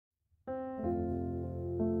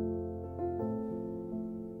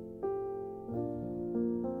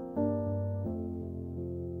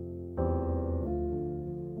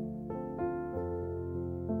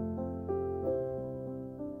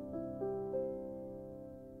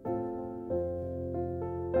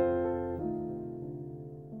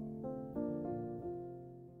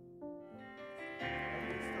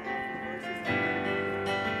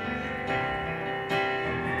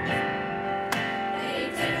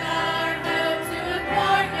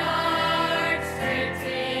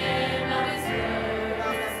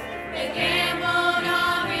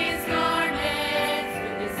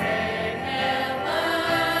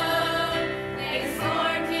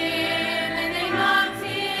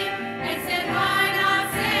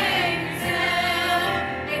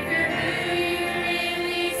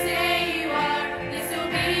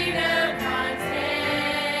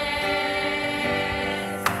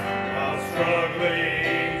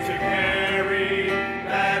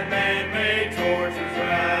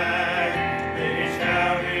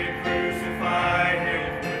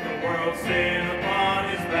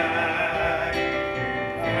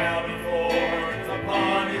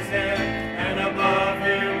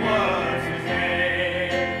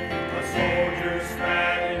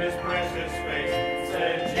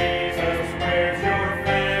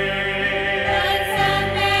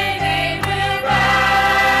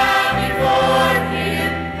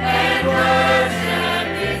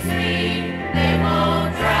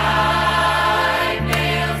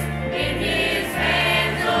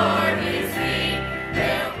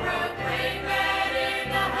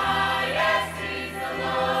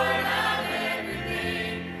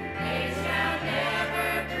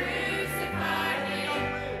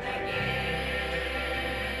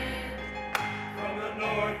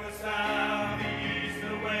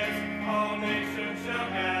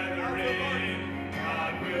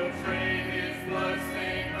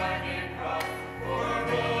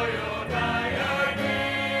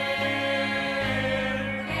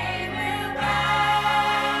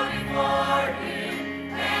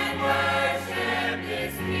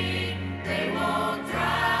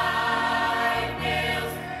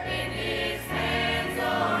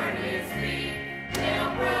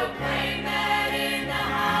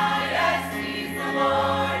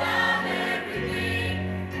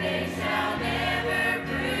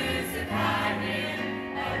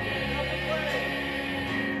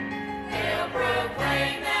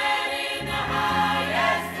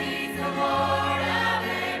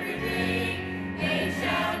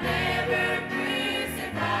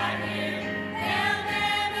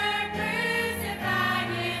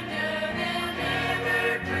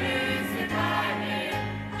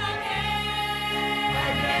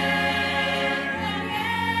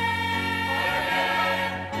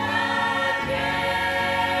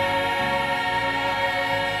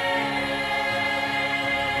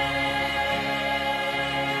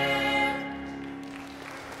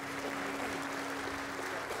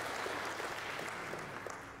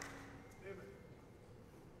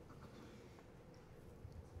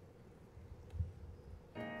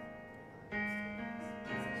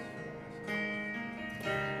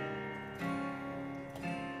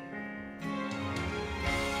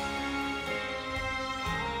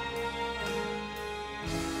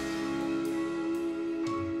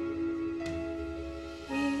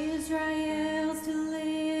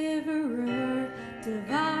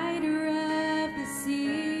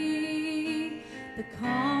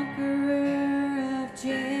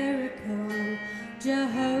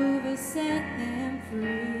Jehovah set them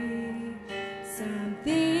free. Some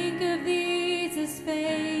think of these as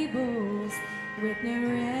fables with no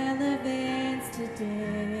relevance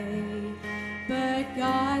today, but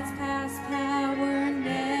God's past power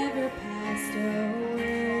never passed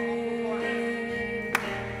away.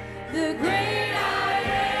 The great I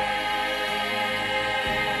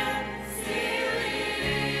am still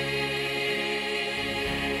is.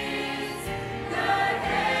 The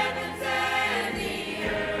heavens and the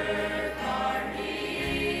earth are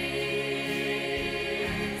His.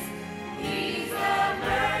 He's the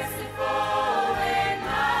merciful and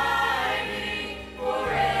mighty,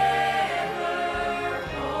 forever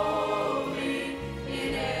holy.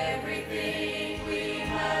 In everything we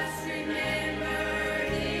must remember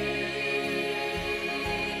this.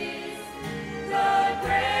 The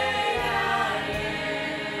great I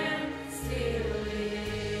am still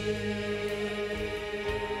is.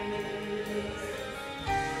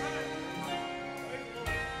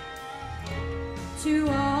 To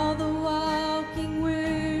all the walking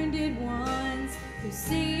wounded ones who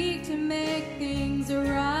seek to make things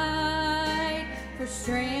right, for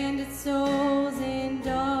stranded souls in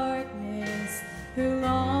darkness who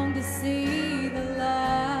long to see the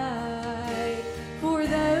light, for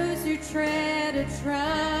those who tread a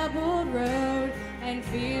troubled road and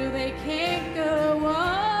feel they can't go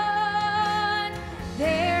on,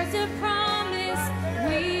 there's a promise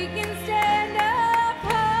we can stand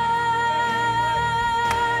upon.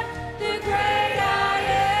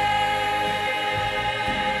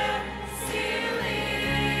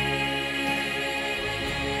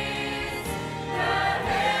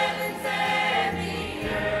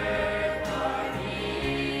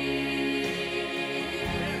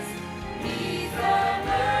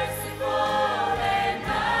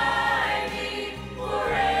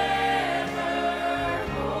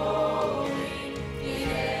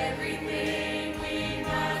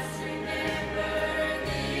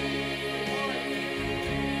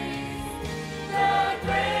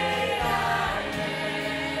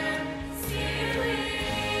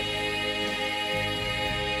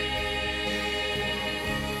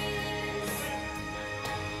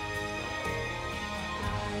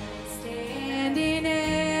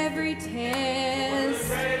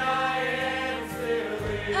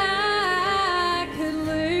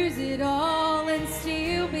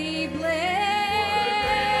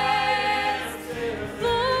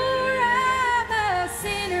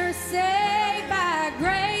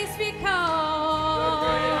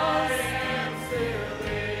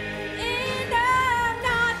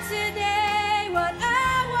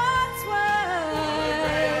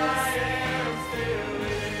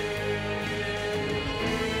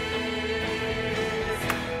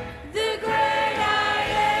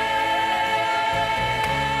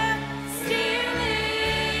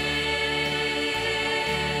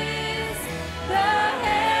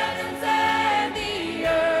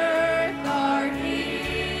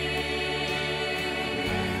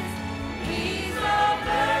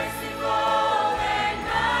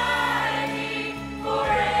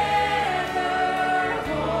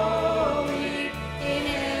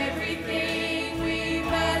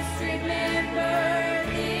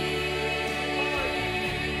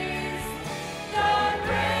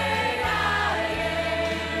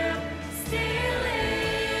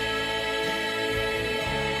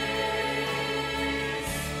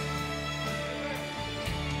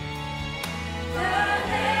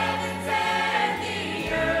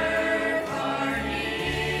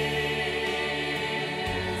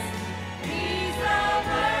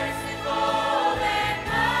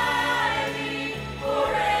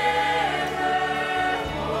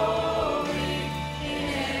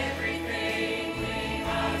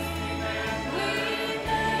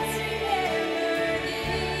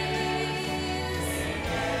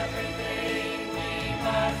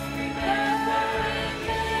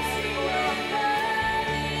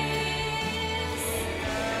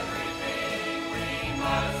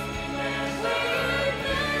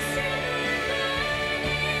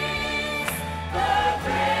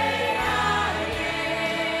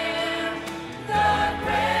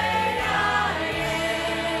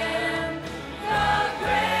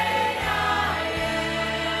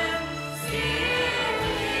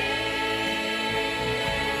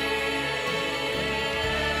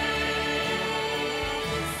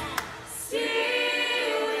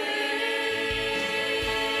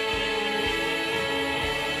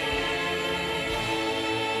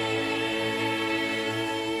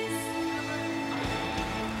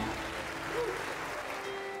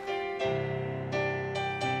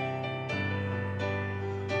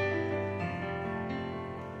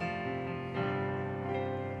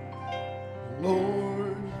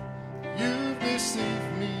 Lord, you've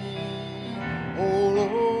deceived me. Oh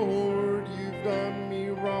Lord, you've done me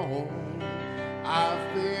wrong.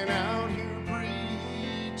 I've been out here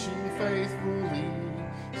preaching faithfully.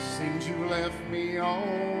 Seems you left me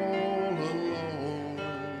all alone.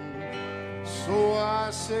 So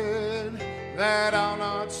I said that I'll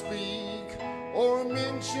not speak or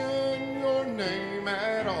mention your name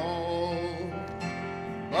at all.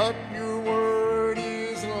 But your word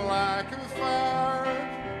is like a fire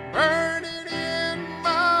burning in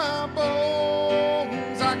my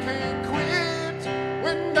bones. I can't quit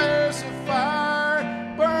when there's a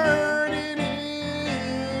fire burning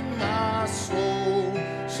in my soul.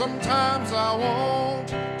 Sometimes I want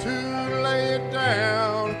to lay it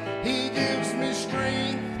down. He gives me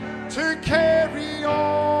strength to carry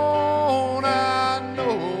on. I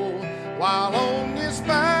know while on this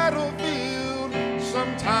battlefield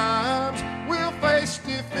sometimes we'll face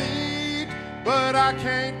defeat, but I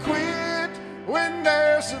can't quit when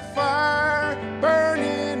there's a fire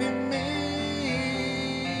burning in me.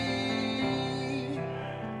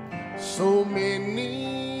 So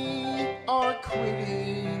many are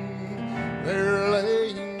quitting, they're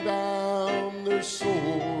laying down their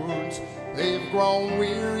swords. They've grown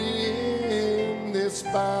weary in this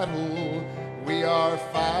battle we are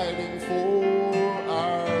fighting for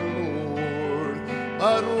our Lord.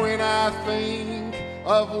 But when I think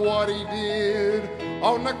of what he did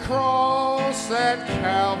on the cross at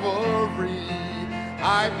Calvary,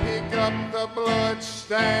 I pick up the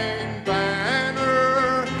bloodstained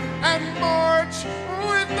banner and march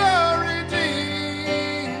with the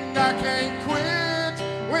redeemed. I can't quit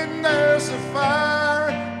when there's a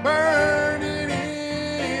fire burning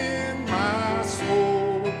in my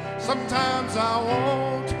soul. Sometimes I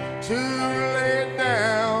want to lay it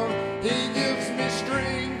down. He gives me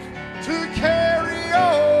strength to carry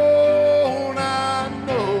on. I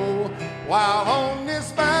know while on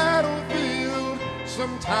this battlefield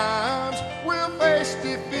sometimes we'll face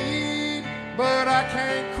defeat, but I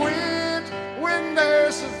can't quit when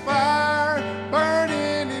there's a fire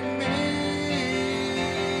burning in me.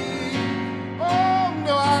 Oh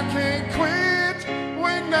no, I can't quit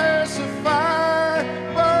when there's a fire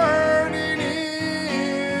burning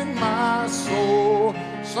in my soul.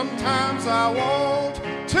 Sometimes I want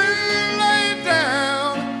to lay it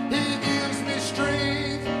down. He gives me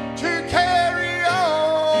strength to carry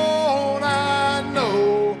on. I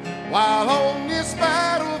know while on this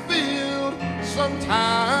battlefield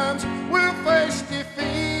sometimes we'll face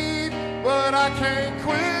defeat, but I can't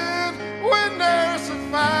quit when there's a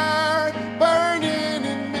fire burning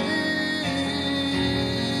in me.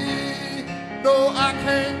 No, I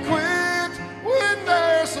can't quit when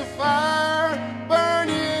there's a fire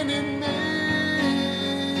burning in me.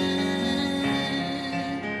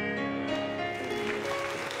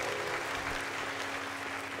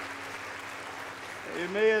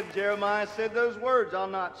 Amen. Jeremiah said those words, I'll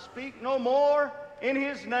not speak no more in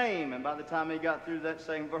his name. And by the time he got through that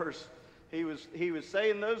same verse, he was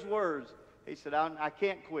saying those words. He said, I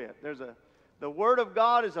can't quit. The word of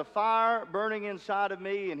God is a fire burning inside of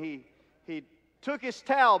me. And he took his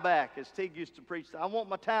towel back, as Teague used to preach. I want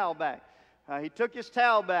my towel back. He took his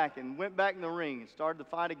towel back and went back in the ring and started to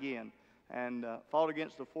fight again and fought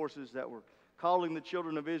against the forces that were calling the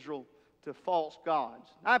children of Israel to false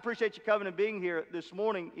gods. I appreciate you coming and being here this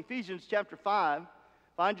morning. Ephesians chapter 5.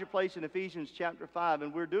 Find your place in Ephesians chapter 5.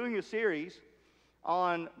 And we're doing a series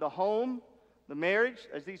on the home, the marriage,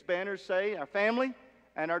 as these banners say, our family,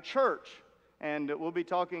 and our church. And we'll be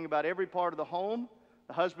talking about every part of the home,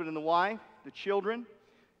 the husband and the wife, the children.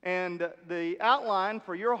 And the outline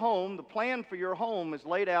for your home, the plan for your home is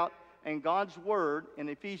laid out in God's Word in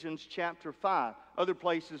Ephesians chapter 5. Other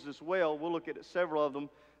places as well. We'll look at several of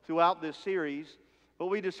them throughout this series. But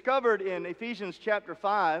we discovered in Ephesians chapter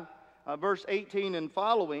 5, verse 18 and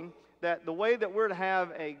following, that the way that we're to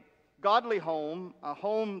have a godly home, a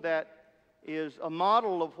home that is a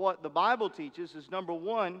model of what the Bible teaches, is number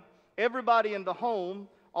one, everybody in the home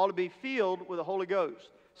ought to be filled with the Holy Ghost.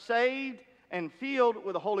 Saved and filled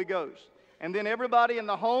with the Holy Ghost. And then everybody in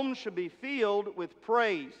the home should be filled with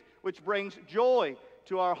praise, which brings joy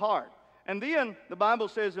to our heart. And then the Bible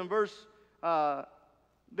says in verse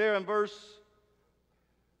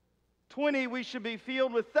 20, we should be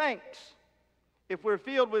filled with thanks. If we're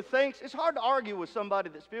filled with thanks, it's hard to argue with somebody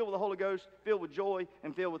that's filled with the Holy Ghost, filled with joy,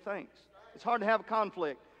 and filled with thanks. It's hard to have a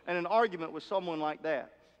conflict and an argument with someone like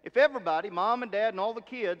that. If everybody, mom and dad and all the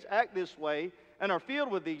kids, act this way and are filled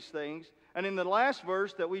with these things, and in the last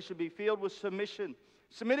verse that we should be filled with submission,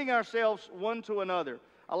 submitting ourselves one to another,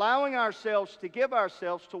 allowing ourselves to give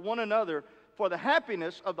ourselves to one another for the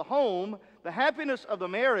happiness of the home, the happiness of the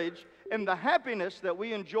marriage, and the happiness that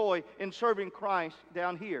we enjoy in serving Christ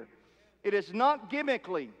down here. It is not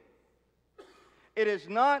gimmickly. It is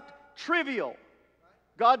not trivial.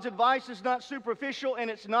 God's advice is not superficial,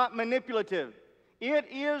 and it's not manipulative. It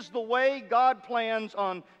is the way God plans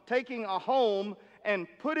on taking a home and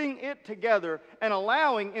putting it together and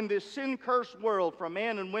allowing in this sin-cursed world for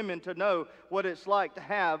men and women to know what it's like to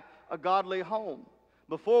have a godly home.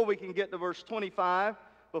 Before we can get to verse 25,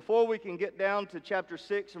 before we can get down to chapter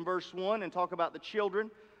 6 and verse 1 and talk about the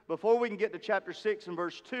children, before we can get to chapter 6 and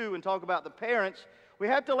verse 2 and talk about the parents, we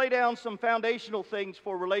have to lay down some foundational things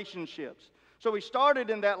for relationships. So we started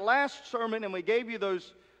in that last sermon and we gave you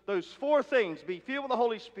those four things. Be filled with the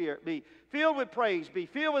Holy Spirit. Be filled with praise. Be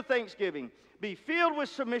filled with thanksgiving. Be filled with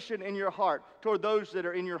submission in your heart toward those that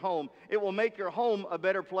are in your home. It will make your home a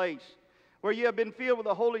better place. Where you have been filled with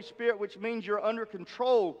the Holy Spirit, which means you're under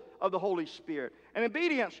control of the Holy Spirit. And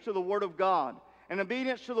obedience to the Word of God. And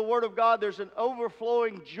obedience to the Word of God, there's an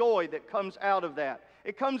overflowing joy that comes out of that.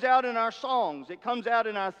 It comes out in our songs. It comes out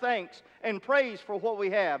in our thanks and praise for what we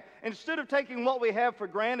have. Instead of taking what we have for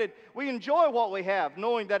granted, we enjoy what we have,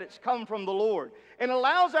 knowing that it's come from the Lord. And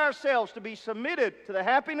allows ourselves to be submitted to the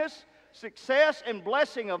happiness, success, and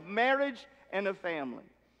blessing of marriage and of family.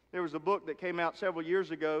 There was a book that came out several years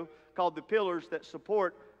ago called The Pillars That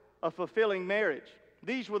Support a Fulfilling Marriage.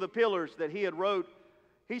 These were the pillars that he had wrote.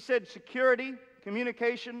 He said security,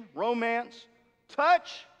 communication, romance,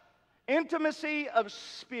 touch, intimacy of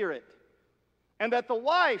spirit, and that the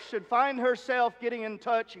wife should find herself getting in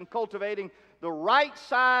touch and cultivating the right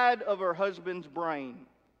side of her husband's brain.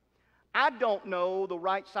 I don't know the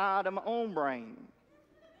right side of my own brain.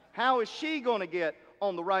 How is she going to get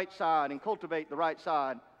on the right side and cultivate the right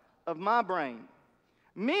side of my brain?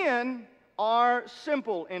 Men are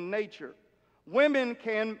simple in nature. Women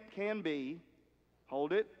can be,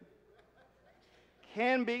 hold it,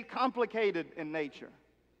 can be complicated in nature.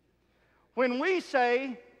 When we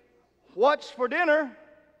say, what's for dinner?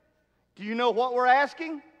 Do you know what we're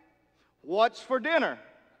asking? What's for dinner?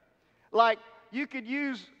 Like, you could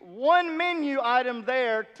use one menu item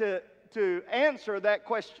there to answer that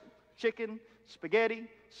question. Chicken, spaghetti,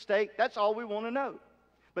 steak, that's all we want to know.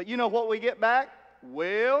 But you know what we get back?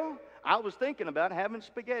 Well, I was thinking about having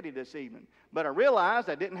spaghetti this evening, but I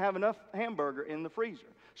realized I didn't have enough hamburger in the freezer.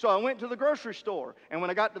 So I went to the grocery store, and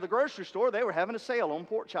when I got to the grocery store, they were having a sale on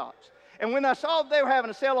pork chops. And when I saw they were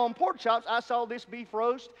having a sale on pork chops, I saw this beef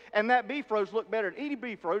roast, and that beef roast looked better than any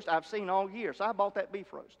beef roast I've seen all year. So I bought that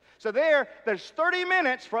beef roast. So there's 30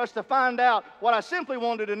 minutes for us to find out what I simply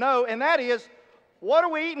wanted to know, and that is, what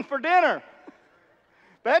are we eating for dinner?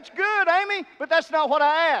 That's good, Amy, but that's not what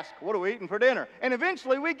I asked. What are we eating for dinner? And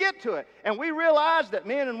eventually we get to it, and we realize that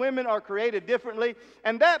men and women are created differently,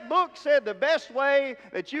 and that book said the best way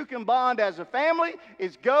that you can bond as a family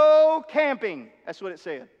is go camping. That's what it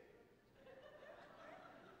said.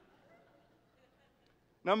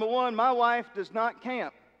 Number one, my wife does not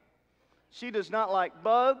camp. She does not like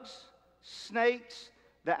bugs, snakes,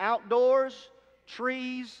 the outdoors,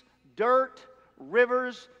 trees, dirt,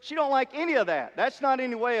 rivers. She don't like any of that. That's not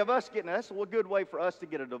any way of us getting, that's a good way for us to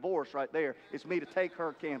get a divorce right there. It's me to take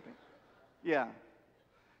her camping. Yeah.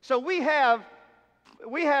 So we have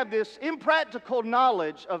this impractical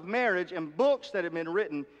knowledge of marriage and books that have been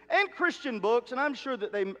written, and Christian books, and I'm sure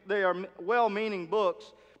that they are well-meaning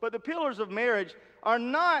books, but the pillars of marriage are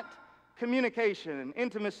not communication and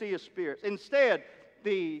intimacy of spirits. Instead,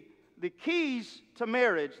 the keys to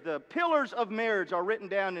marriage, the pillars of marriage are written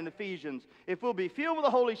down in Ephesians. If we'll be filled with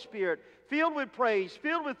the Holy Spirit, filled with praise,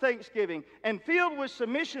 filled with thanksgiving, and filled with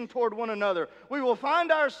submission toward one another, we will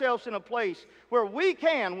find ourselves in a place where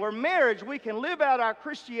marriage, we can live out our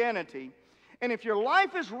Christianity. And if your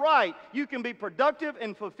life is right, you can be productive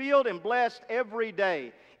and fulfilled and blessed every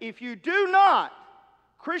day. If you do not,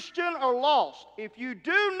 Christian or lost, if you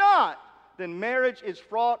do not, then marriage is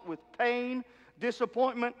fraught with pain,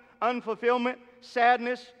 disappointment, unfulfillment,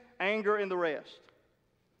 sadness, anger, and the rest.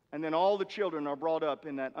 And then all the children are brought up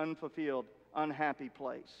in that unfulfilled, unhappy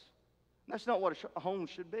place. That's not what a home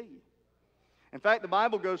should be. In fact, the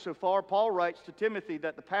Bible goes so far, Paul writes to Timothy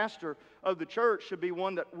that the pastor of the church should be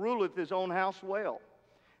one that ruleth his own house well,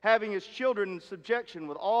 having his children in subjection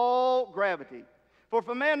with all gravity. For if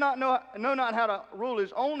a man know not how to rule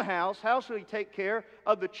his own house, how shall he take care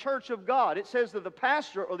of the church of God? It says that the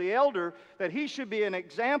pastor or the elder, that he should be an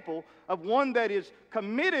example of one that is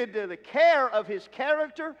committed to the care of his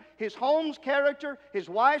character, his home's character, his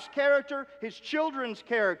wife's character, his children's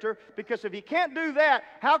character. Because if he can't do that,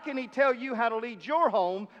 how can he tell you how to lead your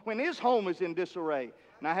home when his home is in disarray?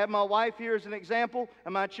 and I have my wife here as an example,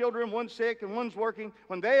 and my children, one's sick and one's working,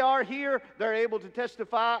 when they are here, they're able to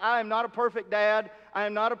testify, I am not a perfect dad, I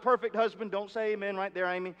am not a perfect husband. Don't say amen right there,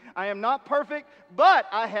 Amy. I am not perfect, but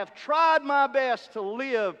I have tried my best to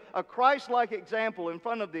live a Christ-like example in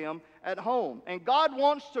front of them at home. And God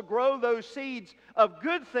wants to grow those seeds of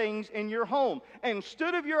good things in your home. And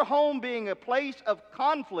instead of your home being a place of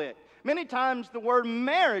conflict, many times the word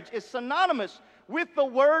marriage is synonymous with the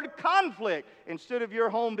word conflict. Instead of your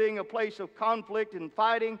home being a place of conflict and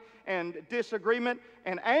fighting and disagreement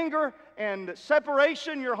and anger and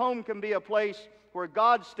separation, your home can be a place where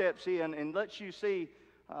God steps in and lets you see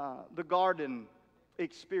the garden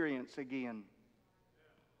experience again.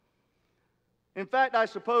 In fact, I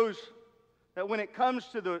suppose that when it comes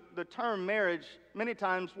to the term marriage, many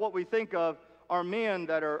times what we think of are men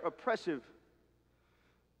that are oppressive,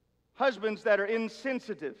 husbands that are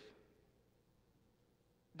insensitive,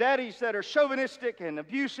 daddies that are chauvinistic and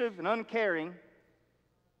abusive and uncaring.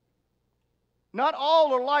 Not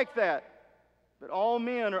all are like that, but all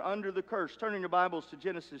men are under the curse. Turn in your Bibles to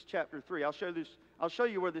Genesis chapter 3. I'll show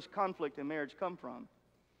you where this conflict in marriage come from.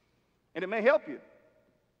 And it may help you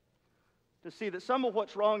to see that some of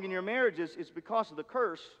what's wrong in your marriages is because of the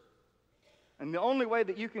curse. And the only way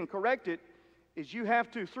that you can correct it is you have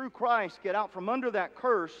to, through Christ, get out from under that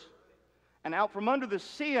curse and out from under the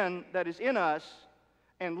sin that is in us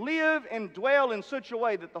and live and dwell in such a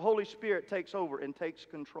way that the Holy Spirit takes over and takes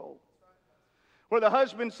control. Where the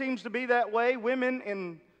husband seems to be that way, women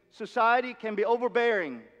in society can be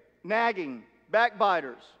overbearing, nagging,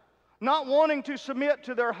 backbiters, not wanting to submit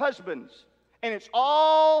to their husbands. And it's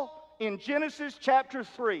all in Genesis chapter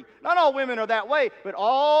 3. Not all women are that way, but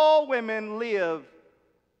all women live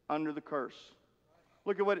under the curse.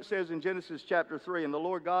 Look at what it says in Genesis chapter 3. And the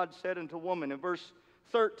Lord God said unto woman, in verse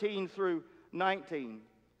 13 through 19,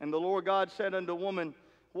 and the Lord God said unto woman,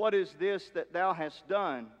 what is this that thou hast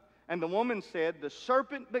done? And the woman said, the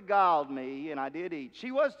serpent beguiled me, and I did eat. She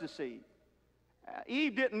was deceived.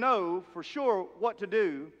 Eve didn't know for sure what to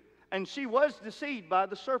do, and she was deceived by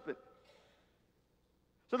the serpent.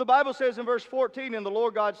 So the Bible says in verse 14, and the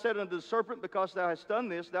Lord God said unto the serpent, because thou hast done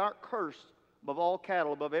this, thou art cursed above all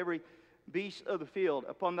cattle, above every beast of the field.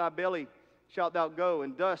 Upon thy belly shalt thou go,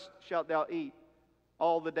 and dust shalt thou eat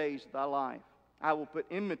all the days of thy life. I will put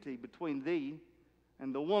enmity between thee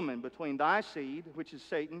and the woman, between thy seed, which is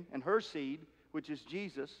Satan, and her seed, which is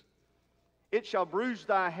Jesus. It shall bruise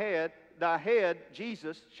thy head,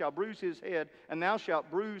 Jesus, shall bruise his head, and thou shalt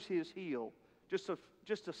bruise his heel. Just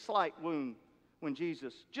a slight wound when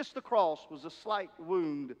Jesus, just the cross was a slight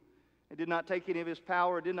wound. It did not take any of his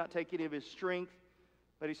power, it did not take any of his strength.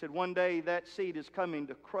 But he said, one day that seed is coming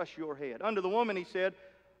to crush your head. Unto the woman he said,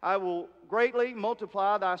 I will greatly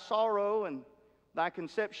multiply thy sorrow and thy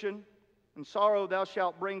conception. In sorrow thou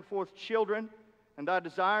shalt bring forth children, and thy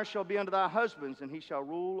desire shall be unto thy husbands, and he shall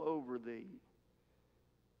rule over thee.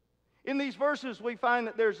 In these verses we find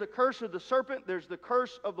that there's the curse of the serpent, there's the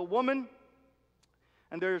curse of the woman,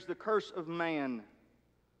 and there's the curse of man.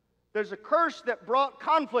 There's a curse that brought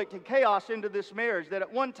conflict and chaos into this marriage, that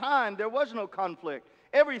at one time there was no conflict.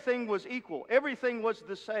 Everything was equal. Everything was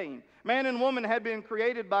the same. Man and woman had been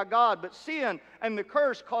created by God, but sin and the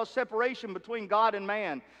curse caused separation between God and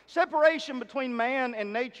man. Separation between man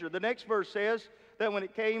and nature. The next verse says that when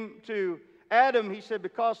it came to Adam, he said,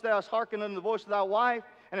 because thou hast hearkened unto the voice of thy wife,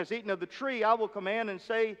 and hast eaten of the tree, I will command and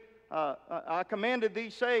say, I commanded thee,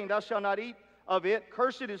 saying, thou shalt not eat of it.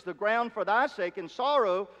 Cursed is the ground for thy sake, and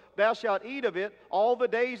sorrow thou shalt eat of it all the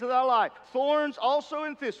days of thy life. Thorns also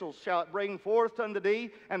and thistles shalt it bring forth unto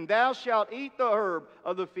thee, and thou shalt eat the herb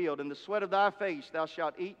of the field. In the sweat of thy face thou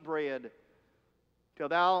shalt eat bread, till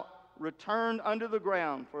thou return unto the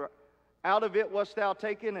ground. For out of it wast thou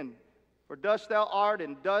taken, and for dust thou art,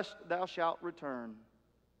 and dust thou shalt return.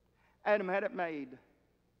 Adam had it made.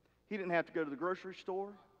 He didn't have to go to the grocery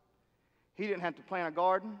store. He didn't have to plant a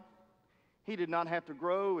garden. He did not have to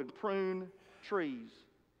grow and prune trees.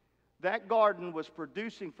 That garden was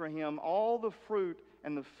producing for him all the fruit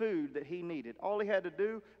and the food that he needed. All he had to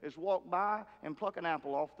do is walk by and pluck an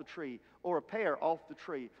apple off the tree, or a pear off the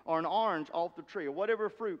tree, or an orange off the tree, or whatever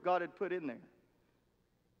fruit God had put in there.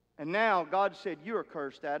 And now God said, you're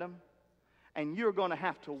cursed, Adam, and you're going to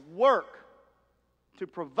have to work to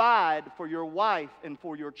provide for your wife and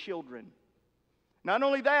for your children. Not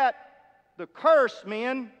only that, the curse,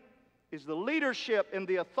 men, is the leadership and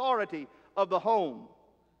the authority of the home.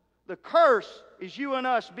 The curse is you and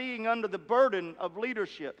us being under the burden of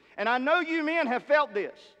leadership. And I know you men have felt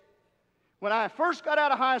this. When I first got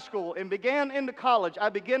out of high school and began into college, I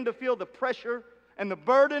began to feel the pressure and the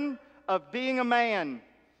burden of being a man.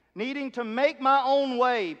 needing to make my own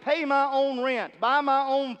way, pay my own rent, buy my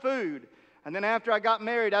own food. And then after I got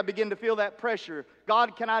married, I began to feel that pressure.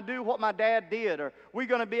 God, can I do what my dad did? Are we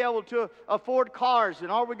going to be able to afford cars? And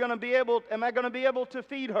am I going to be able to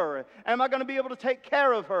feed her? Am I going to be able to take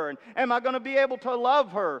care of her? And am I going to be able to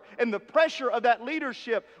love her? And the pressure of that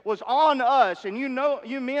leadership was on us. And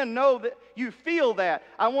you men know that you feel that.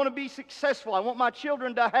 I want to be successful. I want my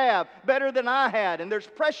children to have better than I had. And there's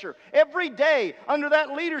pressure every day under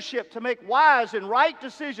that leadership to make wise and right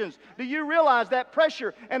decisions. Do you realize that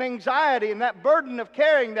pressure and anxiety and that burden of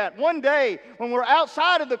carrying that? One day when we're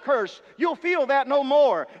outside of the curse, you'll feel that no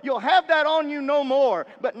more. You'll have that on you no more.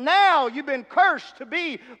 But now you've been cursed to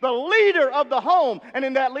be the leader of the home. And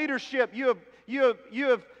in that leadership, you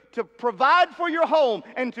have to provide for your home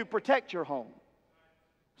and to protect your home.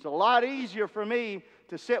 It's a lot easier for me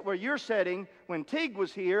to sit where you're sitting when Teague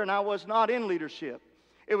was here and I was not in leadership.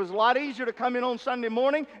 It was a lot easier to come in on Sunday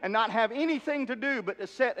morning and not have anything to do but to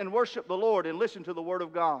sit and worship the Lord and listen to the Word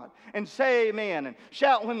of God and say amen and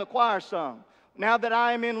shout when the choir sung. Now that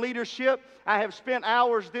I am in leadership, I have spent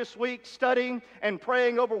hours this week studying and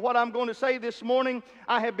praying over what I'm going to say this morning.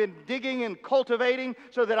 I have been digging and cultivating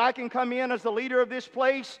so that I can come in as the leader of this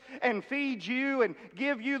place and feed you and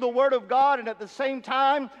give you the Word of God. And at the same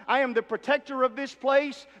time, I am the protector of this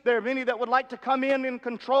place. There are many that would like to come in and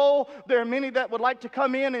control. There are many that would like to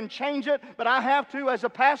come in and change it. But I have to, as a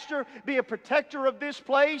pastor, be a protector of this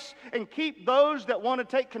place and keep those that want to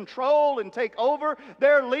take control and take over.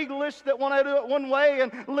 There are legalists that want to do it one way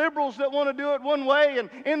and liberals that want to do it one way, and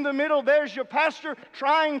in the middle there's your pastor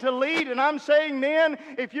trying to lead. And I'm saying, men,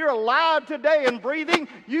 if you're alive today and breathing,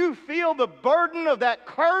 you feel the burden of that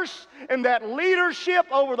curse and that leadership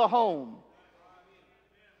over the home.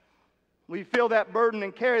 We feel that burden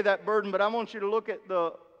and carry that burden, but I want you to look at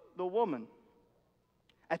the woman.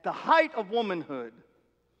 At the height of womanhood,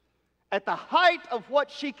 at the height of what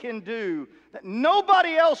she can do that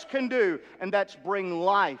nobody else can do, and that's bring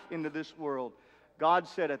life into this world. God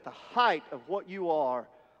said, at the height of what you are,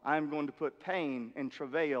 I'm going to put pain and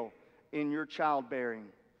travail in your childbearing.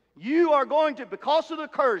 You are going to, because of the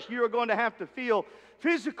curse, you are going to have to feel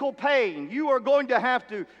physical pain. You are going to have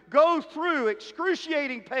to go through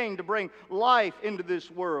excruciating pain to bring life into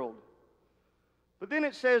this world. But then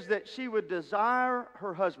it says that she would desire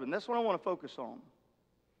her husband. That's what I want to focus on.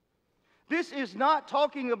 This is not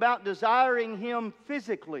talking about desiring him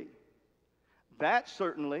physically. That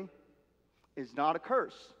certainly is not a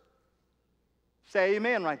curse. Say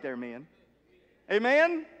amen right there, men.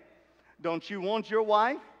 Amen? Don't you want your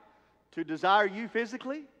wife to desire you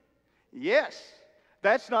physically? Yes.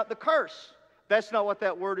 That's not the curse. That's not what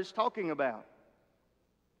that word is talking about.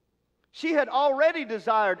 She had already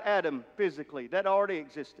desired Adam physically. That already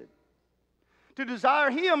existed. To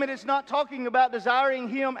desire him, it is not talking about desiring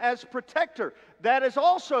him as protector. That has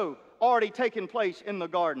also already taken place in the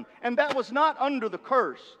garden. And that was not under the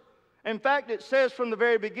curse. In fact, it says from the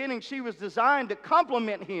very beginning she was designed to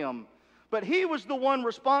complement him. But he was the one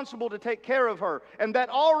responsible to take care of her. And that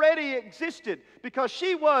already existed because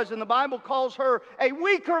she was, and the Bible calls her, a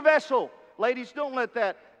weaker vessel. Ladies, don't let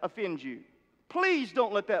that offend you. Please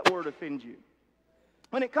don't let that word offend you.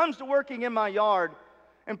 When it comes to working in my yard,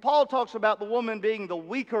 and Paul talks about the woman being the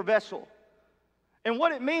weaker vessel. And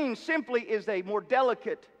what it means simply is a more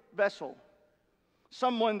delicate vessel.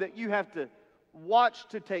 Someone that you have to watch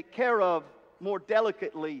to take care of more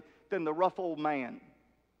delicately than the rough old man.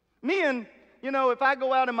 Men, you know, if I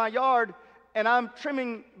go out in my yard and I'm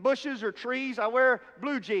trimming bushes or trees, I wear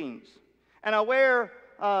blue jeans. And I wear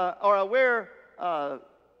Carhartt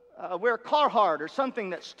or something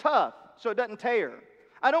that's tough so it doesn't tear.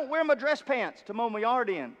 I don't wear my dress pants to mow my yard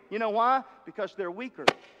in. You know why? Because they're weaker.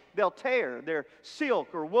 They'll tear. They're silk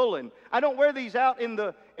or woolen. I don't wear these out in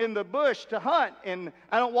the bush to hunt, and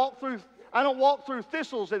I don't walk through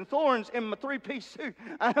thistles and thorns in my three-piece suit.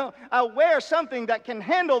 I wear something that can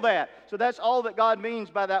handle that. So that's all that God means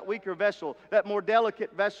by that weaker vessel, that more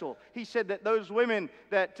delicate vessel. He said that those women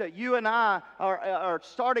that you and I are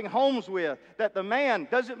starting homes with, that the man,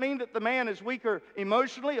 doesn't mean that the man is weaker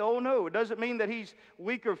emotionally. Oh, no. It doesn't mean that he's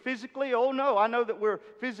weaker physically. Oh, no. I know that we're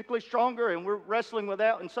physically stronger, and we're wrestling with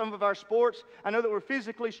that in some of our sports. I know that we're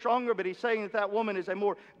physically stronger, but he's saying that that woman is a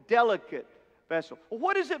more delicate vessel. Well,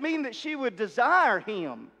 what does it mean that she would desire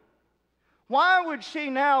him? Why would she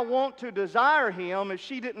now want to desire him if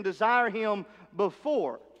she didn't desire him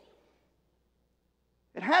before?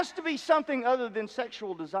 It has to be something other than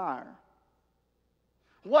sexual desire.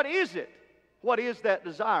 What is it? What is that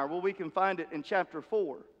desire? Well, we can find it in chapter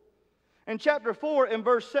 4. In chapter 4, in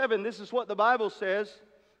verse 7, this is what the Bible says: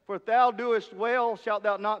 "For if thou doest well, shalt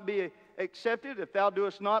thou not be accepted, if thou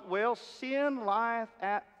doest not well, sin lieth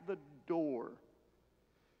at the door.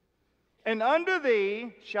 And under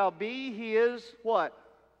thee shall be his, what?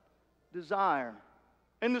 Desire.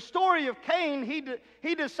 In the story of Cain,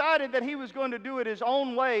 he decided that he was going to do it his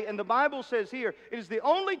own way. And the Bible says here, it is the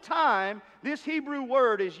only time this Hebrew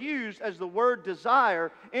word is used as the word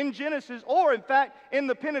desire in Genesis, or in fact in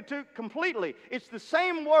the Pentateuch completely. It's the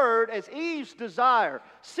same word as Eve's desire.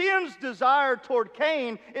 Sin's desire toward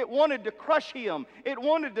Cain, it wanted to crush him. It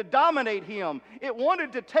wanted to dominate him. It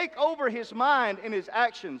wanted to take over his mind and his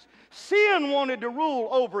actions. Sin wanted to rule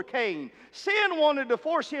over Cain. Sin wanted to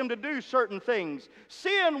force him to do certain things.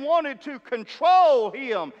 Sin wanted to control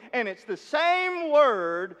him. And it's the same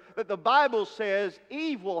word that the Bible says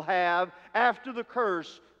Eve will have after the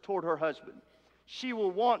curse toward her husband. She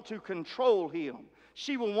will want to control him.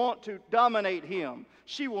 She will want to dominate him.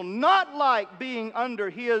 She will not like being under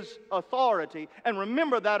his authority. And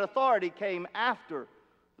remember, that authority came after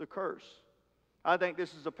the curse. I think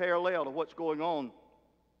this is a parallel to what's going on.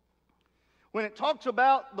 When it talks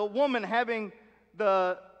about the woman having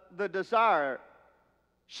the desire,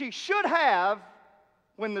 she should have,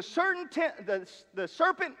 when the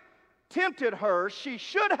serpent tempted her, she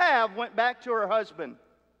should have went back to her husband.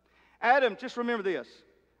 Adam, just remember this,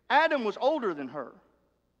 Adam was older than her.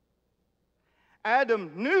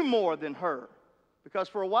 Adam knew more than her, because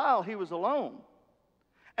for a while he was alone.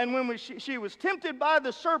 And when she was tempted by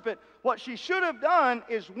the serpent, what she should have done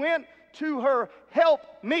is went to her, help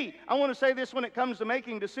me. I want to say this when it comes to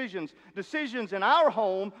making decisions. Decisions in our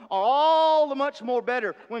home are all the much more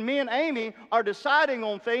better when me and Amy are deciding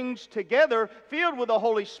on things together, filled with the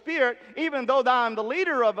Holy Spirit. Even though I'm the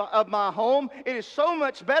leader of my home, it is so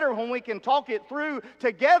much better when we can talk it through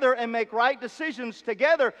together and make right decisions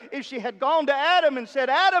together. If she had gone to Adam and said,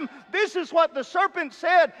 Adam, this is what the serpent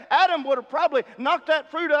said, Adam would have probably knocked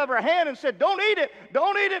that fruit out of her hand and said, don't eat it,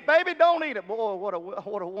 baby, don't eat it. Boy, what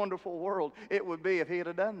a wonderful world it would be if he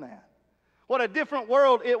had done that. What a different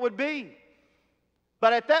world it would be.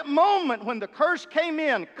 But at that moment when the curse came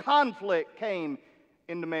in, conflict came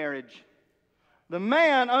into marriage. The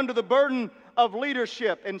man under the burden of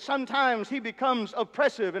leadership, and sometimes he becomes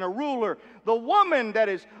oppressive and a ruler. The woman that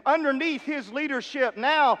is underneath his leadership,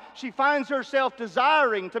 now she finds herself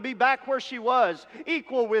desiring to be back where she was,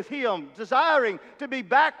 equal with him, desiring to be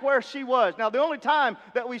back where she was. Now, the only time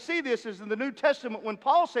that we see this is in the New Testament when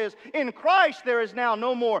Paul says, in Christ there is now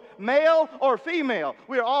no more male or female.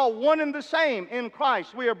 We are all one and the same in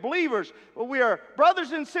Christ. We are believers. We are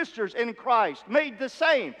brothers and sisters in Christ, made the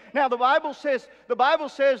same. Now, the Bible says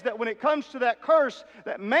that when it comes to that curse,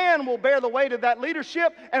 that man will bear the weight of that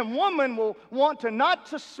leadership, and woman will want to not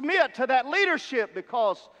to submit to that leadership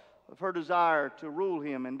because of her desire to rule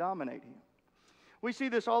him and dominate him. We see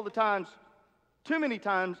this all the times, too many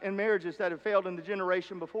times in marriages that have failed in the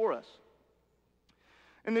generation before us.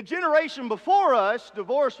 In the generation before us,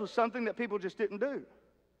 divorce was something that people just didn't do.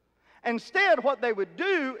 Instead, what they would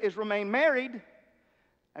do is remain married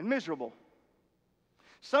and miserable.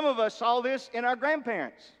 Some of us saw this in our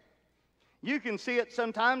grandparents. You can see it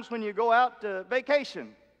sometimes when you go out to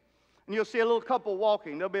vacation, and you'll see a little couple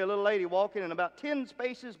walking. There'll be a little lady walking, and about 10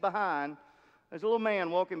 spaces behind, there's a little man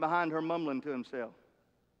walking behind her mumbling to himself.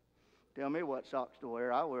 Tell me what socks to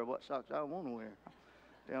wear. I'll wear what socks I want to wear.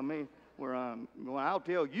 Tell me where I'm going. I'll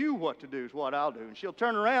tell you what to do is what I'll do. And she'll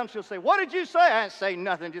turn around, she'll say, what did you say? I didn't say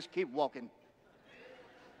nothing, just keep walking.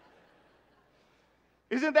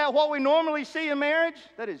 Isn't that what we normally see in marriage?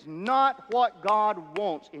 That is not what God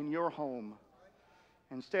wants in your home.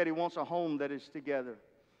 Instead, He wants a home that is together.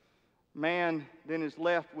 Man then is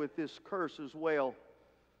left with this curse as well.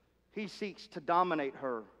 He seeks to dominate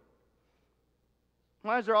her.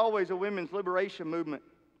 Why is there always a women's liberation movement?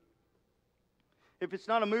 If it's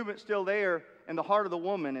not a movement still there in the heart of the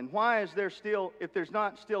woman, and why is there still, if there's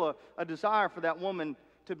not still a desire for that woman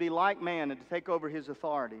to be like man and to take over his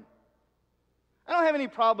authority? I don't have any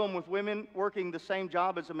problem with women working the same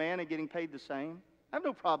job as a man and getting paid the same. I have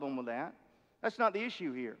no problem with that. That's not the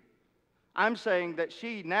issue here. I'm saying that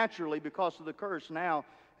she naturally, because of the curse now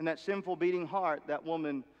and that sinful beating heart, that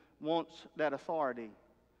woman wants that authority.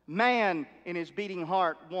 Man in his beating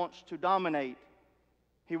heart wants to dominate.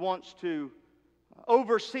 He wants to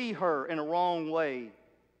oversee her in a wrong way.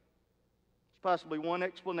 It's possibly one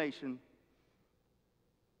explanation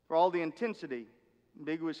for all the intensity,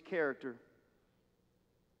 ambiguous character,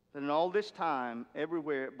 that in all this time,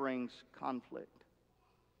 everywhere it brings conflict.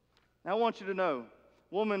 Now I want you to know,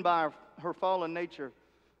 woman by her fallen nature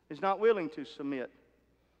is not willing to submit,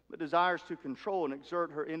 but desires to control and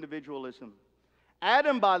exert her individualism.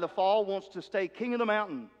 Adam by the fall wants to stay king of the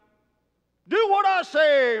mountain. Do what I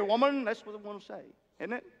say, woman. That's what they want to say,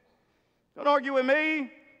 isn't it? Don't argue with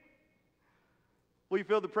me. We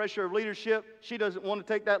feel the pressure of leadership. She doesn't want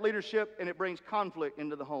to take that leadership, and it brings conflict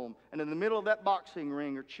into the home. And in the middle of that boxing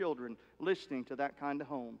ring are children listening to that kind of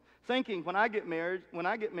home, thinking, when I get married,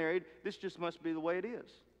 this just must be the way it is.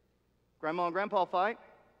 Grandma and Grandpa fight.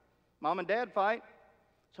 Mom and Dad fight.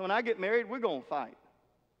 So when I get married, we're going to fight.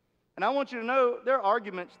 And I want you to know there are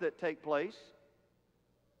arguments that take place.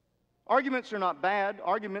 Arguments are not bad.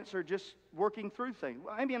 Arguments are just working through things.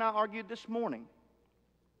 Well, Amy and I argued this morning.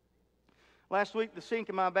 Last week, the sink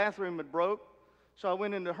in my bathroom had broke, so I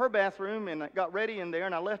went into her bathroom and I got ready in there,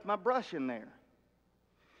 and I left my brush in there.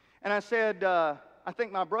 And I said, I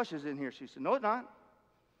think my brush is in here. She said, no, it's not.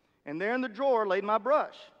 And there in the drawer laid my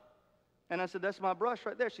brush. And I said, that's my brush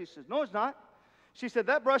right there. She says, no, it's not. She said,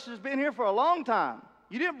 that brush has been here for a long time.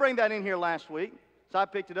 You didn't bring that in here last week. So I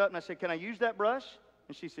picked it up and I said, can I use that brush?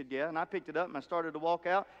 And she said, yeah. And I picked it up and I started to walk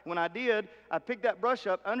out. And when I did, I picked that brush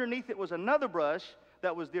up. Underneath it was another brush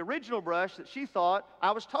that was the original brush that she thought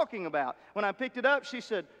I was talking about. When I picked it up, she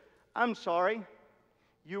said, I'm sorry,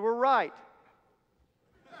 you were right.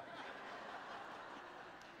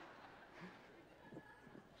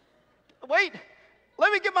 Wait,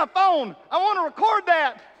 let me get my phone. I want to record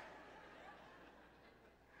that.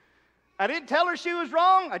 I didn't tell her she was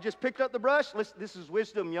wrong. I just picked up the brush. Listen, this is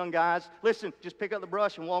wisdom, young guys. Listen, just pick up the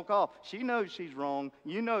brush and walk off. She knows she's wrong.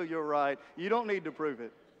 You know you're right. You don't need to prove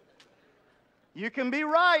it. You can be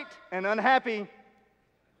right and unhappy.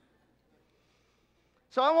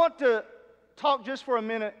 So I want to talk just for a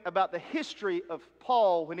minute about the history of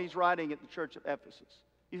Paul when he's writing at the church of Ephesus.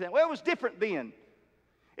 You think, well, it was different then.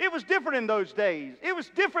 It was different in those days. It was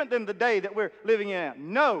different than the day that we're living in now.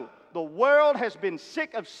 No, the world has been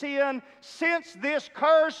sick of sin since this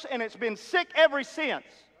curse, and it's been sick ever since.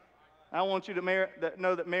 I want you to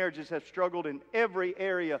know that marriages have struggled in every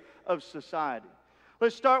area of society.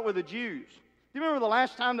 Let's start with the Jews. Do you remember the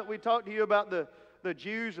last time that we talked to you about the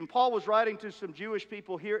Jews? And Paul was writing to some Jewish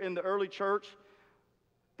people here in the early church.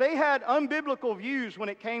 They had unbiblical views when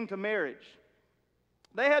it came to marriage.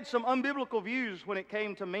 They had some unbiblical views when it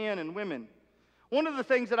came to men and women. One of the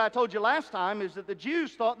things that I told you last time is that the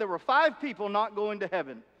Jews thought there were 5 people not going to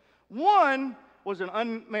heaven. 1 was an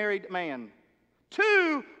unmarried man.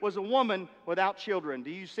 2 was a woman without children.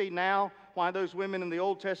 Do you see now why those women in the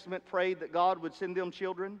Old Testament prayed that God would send them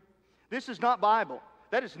children? This is not Bible.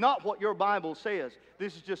 That is not what your Bible says.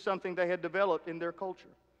 This is just something they had developed in their culture.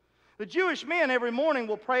 The Jewish men every morning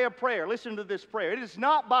will pray a prayer. Listen to this prayer. It is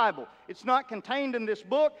not Bible. It's not contained in this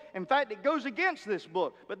book. In fact, it goes against this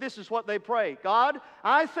book. But this is what they pray. God,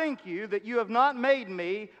 I thank you that you have not made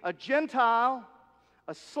me a Gentile,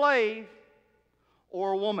 a slave,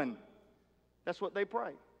 or a woman. That's what they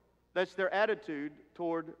pray. That's their attitude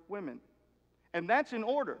toward women. And that's in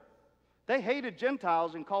order. They hated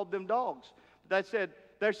Gentiles and called them dogs.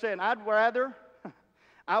 They're saying, I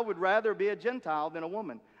would rather be a Gentile than a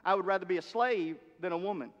woman. I would rather be a slave than a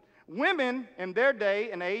woman. Women in their day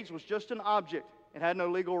and age was just an object. It had no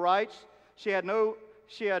legal rights. She had no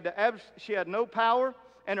power,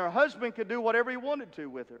 and her husband could do whatever he wanted to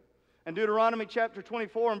with her. In Deuteronomy chapter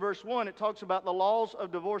 24 and verse 1, it talks about the laws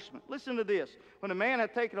of divorcement. Listen to this. When a man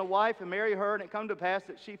hath taken a wife and married her, and it come to pass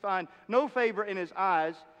that she find no favor in his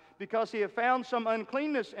eyes, because he hath found some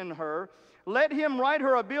uncleanness in her, let him write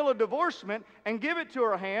her a bill of divorcement and give it to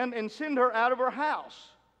her hand and send her out of her house.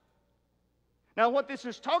 Now, what this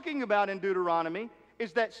is talking about in Deuteronomy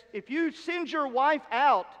is that if you send your wife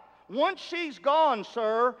out, once she's gone,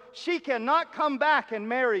 sir, she cannot come back and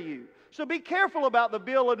marry you. So be careful about the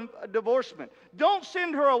bill of divorcement. Don't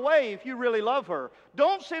send her away if you really love her.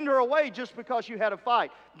 Don't send her away just because you had a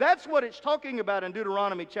fight. That's what it's talking about in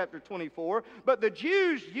Deuteronomy chapter 24. But the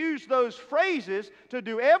Jews used those phrases to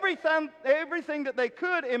do everything that they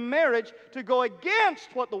could in marriage to go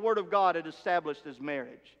against what the Word of God had established as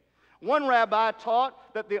marriage. One rabbi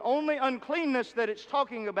taught that the only uncleanness that it's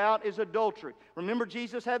talking about is adultery. Remember,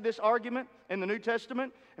 Jesus had this argument in the New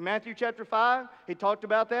Testament in Matthew chapter 5. He talked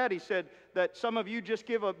about that. He said that some of you just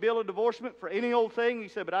give a bill of divorcement for any old thing. He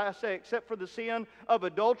said, but I say except for the sin of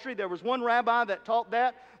adultery. There was one rabbi that taught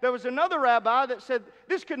that. There was another rabbi that said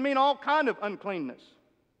this could mean all kind of uncleanness.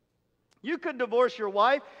 You could divorce your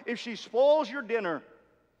wife if she spoils your dinner.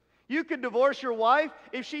 You could divorce your wife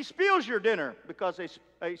if she spills your dinner, because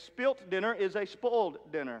a spilt dinner is a spoiled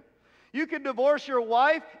dinner. You could divorce your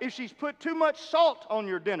wife if she's put too much salt on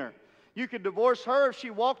your dinner. You could divorce her if she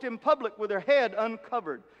walked in public with her head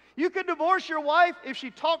uncovered. You could divorce your wife if she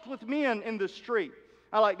talked with men in the street.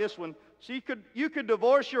 I like this one. You could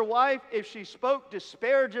divorce your wife if she spoke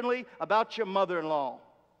disparagingly about your mother-in-law.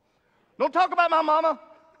 Don't talk about my mama.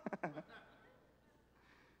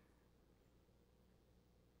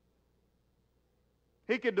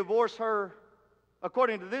 He could divorce her,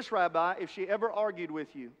 according to this rabbi, if she ever argued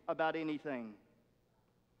with you about anything.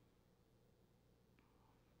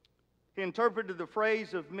 He interpreted the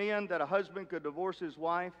phrase of men that a husband could divorce his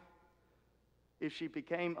wife if she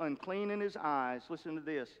became unclean in his eyes. Listen to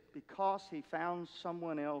this. Because he found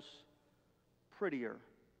someone else prettier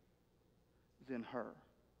than her.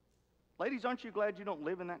 Ladies, aren't you glad you don't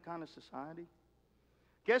live in that kind of society?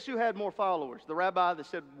 Guess who had more followers? The rabbi that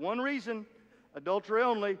said one reason, adultery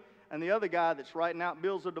only, and the other guy that's writing out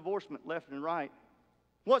bills of divorcement left and right.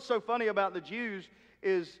 What's so funny about the Jews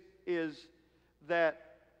is that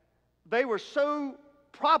they were so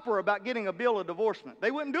proper about getting a bill of divorcement.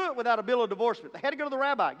 They wouldn't do it without a bill of divorcement. They had to go to the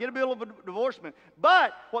rabbi, get a bill of divorcement.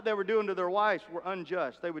 But what they were doing to their wives were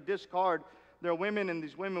unjust. They would discard their women, and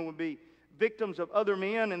these women would be victims of other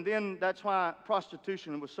men. And then that's why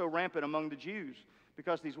prostitution was so rampant among the Jews,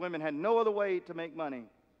 because these women had no other way to make money,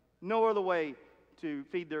 no other way to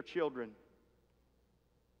feed their children.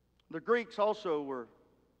 The Greeks also were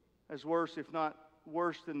as worse, if not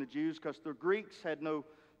worse, than the Jews, because the Greeks had no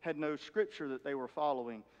scripture that they were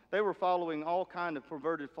following. They were following all kind of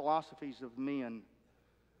perverted philosophies of men.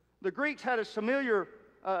 The Greeks had a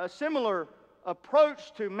similar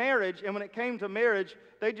approach to marriage, and when it came to marriage,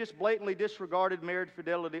 they just blatantly disregarded marriage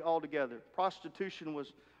fidelity altogether. Prostitution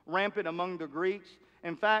was rampant among the Greeks.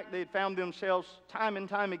 In fact, they had found themselves time and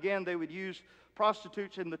time again, they would use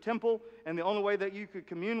prostitutes in the temple, and the only way that you could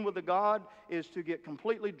commune with the God is to get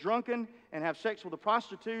completely drunken and have sex with a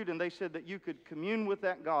prostitute, and they said that you could commune with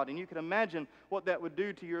that God. And you can imagine what that would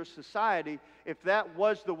do to your society if that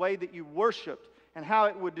was the way that you worshiped, and how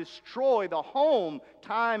it would destroy the home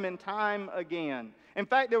time and time again. In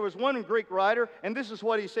fact, there was one Greek writer, and this is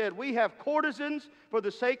what he said: we have courtesans for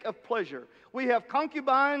the sake of pleasure. We have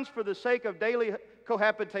concubines for the sake of daily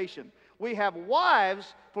cohabitation. We have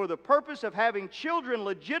wives for the purpose of having children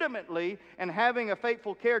legitimately and having a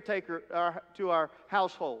faithful caretaker to our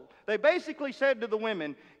household. They basically said to the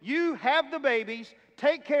women, you have the babies,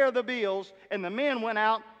 take care of the bills, and the men went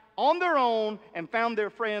out on their own and found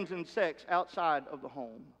their friends and sex outside of the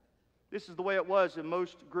home. This is the way it was in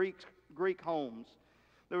most Greek homes.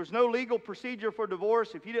 There was no legal procedure for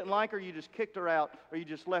divorce. If you didn't like her, you just kicked her out, or you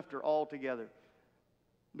just left her altogether.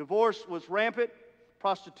 Divorce was rampant.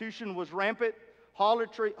 Prostitution was rampant.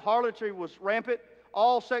 Harlotry was rampant.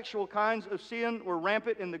 All sexual kinds of sin were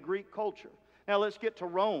rampant in the Greek culture. Now let's get to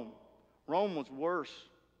Rome. Rome was worse.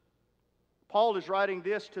 Paul is writing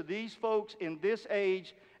this to these folks in this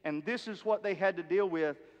age, and this is what they had to deal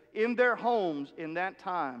with in their homes in that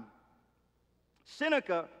time.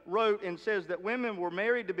 Seneca wrote and says that women were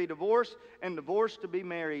married to be divorced and divorced to be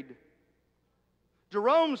married.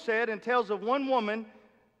 Jerome said and tells of one woman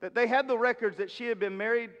that they had the records that she had been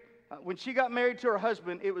married. When she got married to her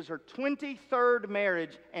husband, it was her 23rd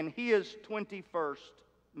marriage and his 21st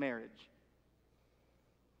marriage.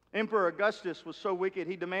 Emperor Augustus was so wicked,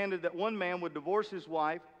 he demanded that one man would divorce his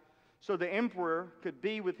wife so the emperor could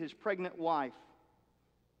be with his pregnant wife.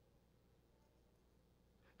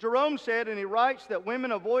 Jerome said, and he writes, that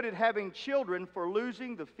women avoided having children for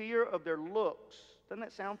losing the fear of their looks. Doesn't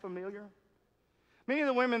that sound familiar? Many of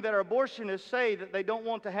the women that are abortionists say that they don't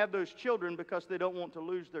want to have those children because they don't want to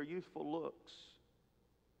lose their youthful looks.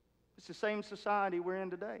 It's the same society we're in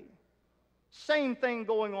today. Same thing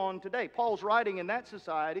going on today. Paul's writing in that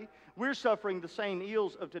society. We're suffering the same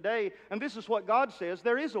ills of today. And this is what God says: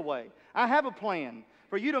 there is a way. I have a plan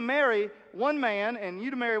for you to marry one man and you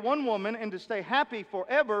to marry one woman and to stay happy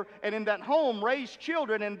forever, and in that home raise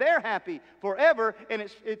children and they're happy forever, and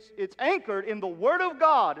it's anchored in the Word of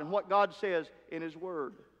God and what God says in His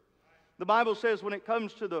Word. The Bible says when it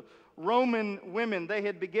comes to the Roman women, they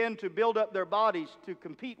had begun to build up their bodies to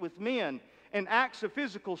compete with men in acts of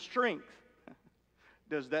physical strength.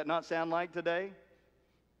 Does that not sound like today?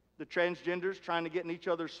 The transgenders trying to get in each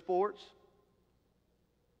other's sports.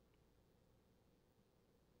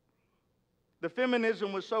 The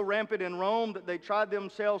feminism was so rampant in Rome that they tried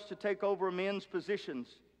themselves to take over men's positions.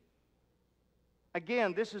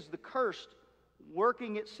 Again, this is the curse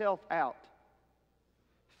working itself out.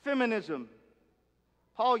 Feminism.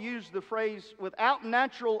 Paul used the phrase, without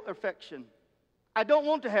natural affection. I don't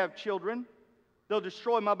want to have children. They'll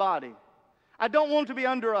destroy my body. I don't want to be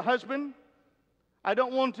under a husband. I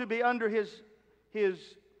don't want to be under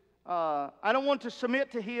I don't want to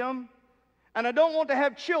submit to him. And I don't want to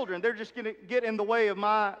have children. They're just going to get in the way of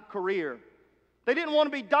my career. They didn't want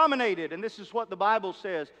to be dominated. And this is what the Bible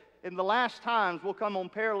says. In the last times will come on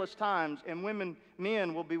perilous times, and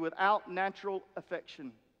men will be without natural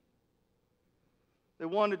affection. They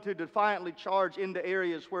wanted to defiantly charge into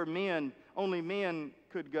areas where only men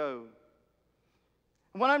could go.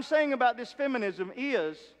 And what I'm saying about this feminism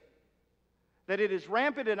is that it is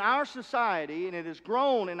rampant in our society, and it has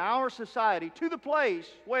grown in our society to the place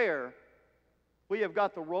where we have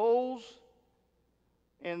got the roles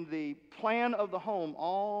and the plan of the home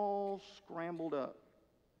all scrambled up.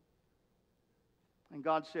 And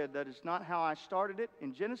God said, that is not how I started it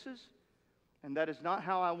in Genesis, and that is not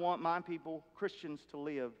how I want my people, Christians, to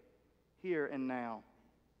live here and now.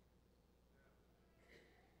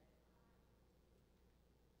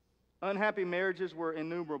 Unhappy marriages were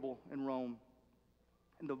innumerable in Rome,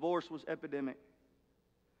 and divorce was epidemic.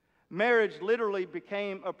 Marriage literally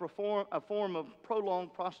became a form of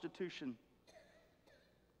prolonged prostitution.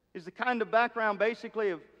 It's the kind of background,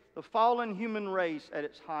 basically, of the fallen human race at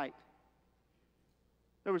its height.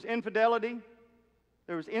 There was infidelity,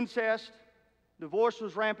 there was incest, divorce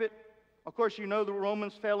was rampant. Of course, you know the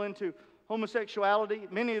Romans fell into homosexuality.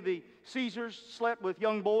 Many of the Caesars slept with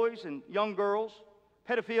young boys and young girls.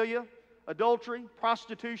 Pedophilia, adultery,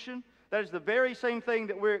 prostitution. That is the very same thing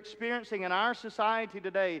that we're experiencing in our society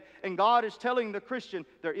today. And God is telling the Christian,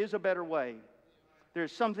 there is a better way.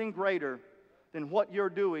 There's something greater than what you're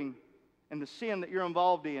doing and the sin that you're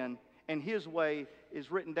involved in. And His way is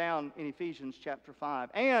written down in Ephesians chapter 5.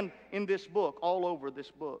 And in this book, all over this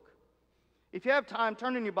book. If you have time,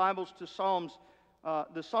 turn in your Bibles to Psalms,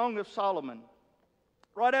 the Song of Solomon.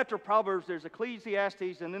 Right after Proverbs, there's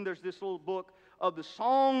Ecclesiastes, and then there's this little book of the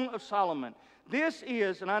Song of Solomon. This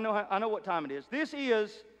is, and I know what time it is, this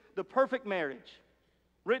is the perfect marriage,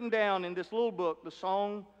 written down in this little book, the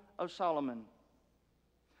Song of Solomon.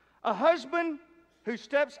 A husband who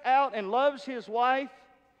steps out and loves his wife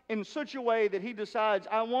in such a way that he decides,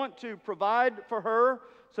 I want to provide for her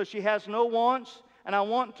so she has no wants, and I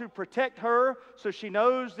want to protect her so she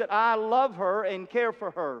knows that I love her and care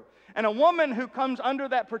for her. And a woman who comes under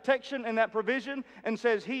that protection and that provision and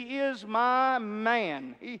says, He is my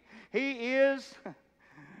man. He is.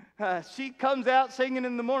 She comes out singing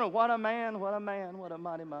in the morning, what a man, what a man, what a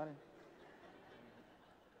mighty, mighty.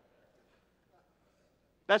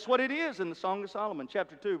 That's what it is in the Song of Solomon,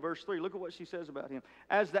 chapter 2, verse 3. Look at what she says about him.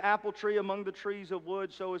 As the apple tree among the trees of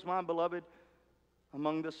wood, so is my beloved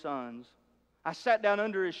among the sons. I sat down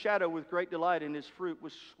under his shadow with great delight, and his fruit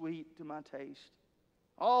was sweet to my taste.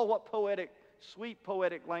 Oh, what poetic, sweet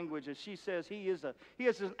poetic language. As she says, he is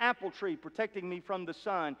an apple tree protecting me from the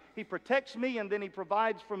sun. He protects me, and then He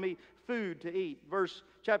provides for me food to eat.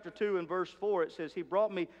 Chapter 2 and verse 4, it says, He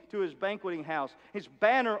brought me to His banqueting house. His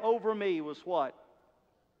banner over me was what?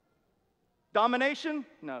 Domination?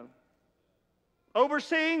 No.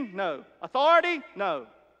 Overseeing? No. Authority? No.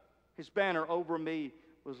 His banner over me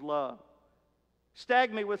was love.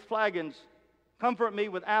 Stag me with flagons. Comfort me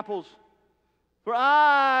with apples. For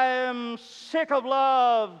I am sick of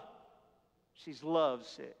love. She's love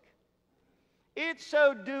sick. It's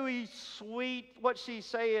so dewy sweet what she's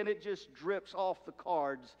saying, it just drips off the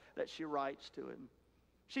cards that she writes to him.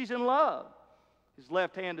 She's in love. His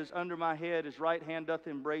left hand is under my head, his right hand doth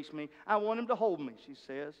embrace me. I want him to hold me, she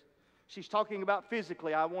says. She's talking about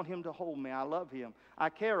physically. I want him to hold me. I love him. I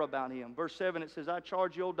care about him. Verse 7, it says, I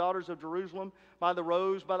charge you, O daughters of Jerusalem, by the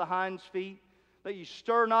roes, by the hinds' feet, that you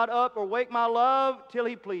stir not up or wake my love till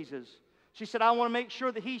He pleases. She said, I want to make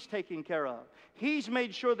sure that He's taken care of. He's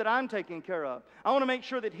made sure that I'm taken care of. I want to make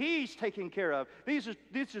sure that He's taken care of. These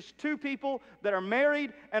are two people that are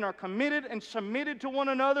married and are committed and submitted to one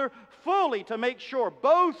another fully to make sure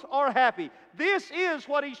both are happy. This is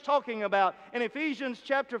what he's talking about in Ephesians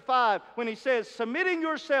chapter 5 when he says, submitting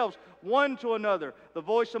yourselves one to another. The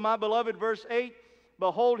voice of my beloved, verse 8,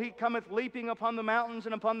 behold, He cometh leaping upon the mountains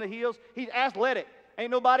and upon the hills. He's athletic.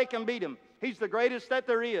 Ain't nobody can beat Him. He's the greatest that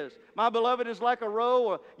there is. My beloved is like a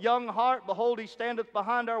roe, a young hart. Behold, He standeth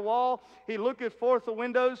behind our wall. He looketh forth the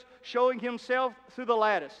windows, showing Himself through the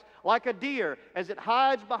lattice. Like a deer, as it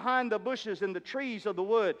hides behind the bushes and the trees of the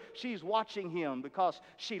wood, she's watching Him because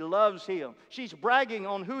she loves Him. She's bragging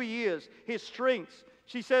on who He is, His strengths.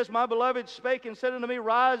 She says, my beloved spake and said unto me,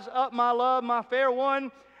 rise up, my love, my fair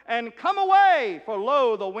one, and come away, for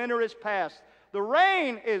lo, the winter is past. The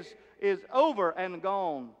rain is over and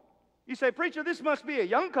gone. You say, preacher, this must be a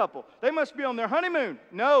young couple. They must be on their honeymoon.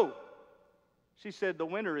 No. She said, the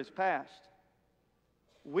winter is past.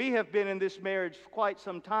 We have been in this marriage for quite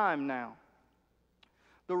some time now.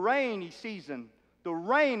 The rainy season, the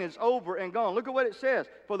rain is over and gone. Look at what it says.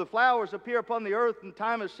 For the flowers appear upon the earth, and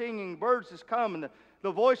time of singing, birds is come, and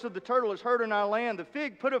The voice of the turtle is heard in our land. The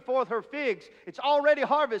fig putteth forth her figs. It's already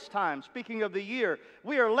harvest time, speaking of the year.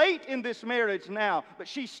 We are late in this marriage now, but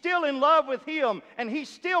she's still in love with him, and he's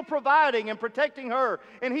still providing and protecting her,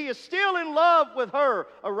 and he is still in love with her.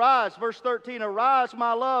 Arise, verse 13, arise,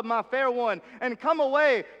 my love, my fair one, and come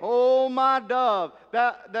away, O my dove,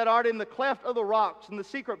 that art in the cleft of the rocks, in the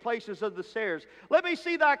secret places of the stairs. Let me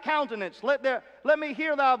see thy countenance. Let me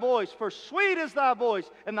hear thy voice, for sweet is thy voice,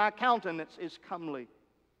 and thy countenance is comely.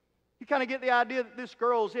 You kind of get the idea that this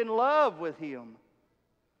girl's in love with him.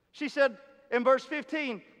 She said in verse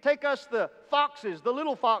 15, take us the foxes, the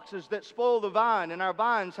little foxes that spoil the vine, and our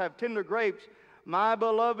vines have tender grapes. My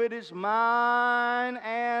beloved is mine,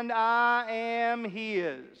 and I am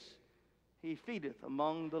his. He feedeth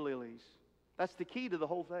among the lilies. That's the key to the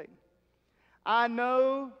whole thing. I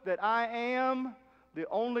know that I am the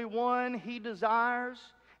only one he desires,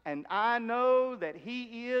 and I know that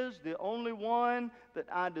he is the only one that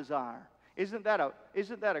I desire. Isn't that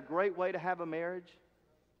a great way to have a marriage?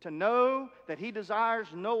 To know that he desires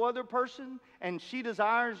no other person and she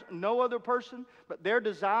desires no other person, but their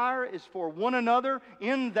desire is for one another,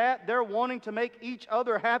 in that they're wanting to make each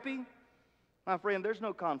other happy. My friend, there's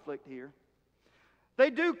no conflict here. They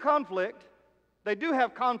do conflict. They do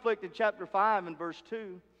have conflict in chapter 5 and verse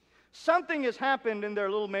 2. Something has happened in their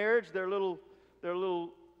little marriage, their little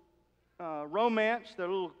romance, their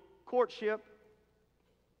little courtship.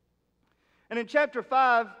 And in chapter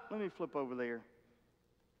 5, let me flip over there.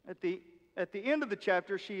 At the end of the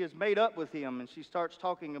chapter, she is made up with him, and she starts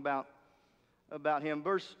talking about him.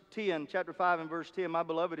 Verse 10, chapter 5 and verse 10, my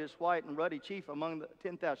beloved is white and ruddy, chief among the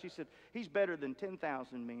 10,000. She said, he's better than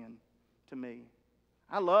 10,000 men to me.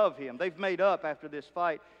 I love him. They've made up after this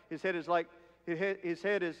fight. His head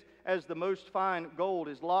is as the most fine gold.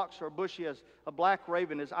 His locks are bushy as a black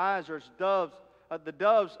raven. His eyes are as doves, the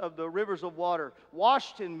doves of the rivers of water,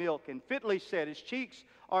 washed in milk and fitly set. His cheeks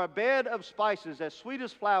are a bed of spices, as sweet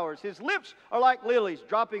as flowers. His lips are like lilies,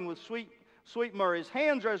 dropping with sweet myrrh. His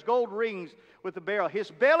hands are as gold rings with a beryl.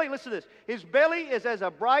 His belly, listen to this, his belly is as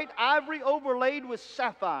a bright ivory overlaid with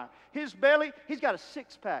sapphire. His belly, he's got a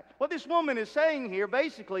six-pack. What this woman is saying here,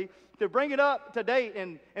 basically, to bring it up to date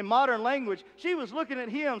in modern language, she was looking at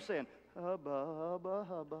him saying, hubba, hubba,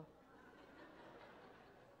 hubba.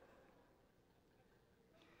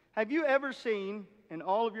 Have you ever seen, in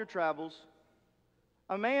all of your travels,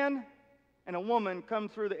 a man and a woman come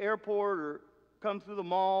through the airport or come through the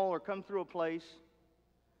mall or come through a place,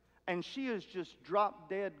 and she is just drop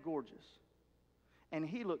dead gorgeous, and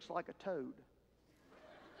he looks like a toad?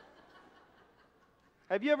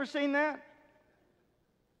 Have you ever seen that?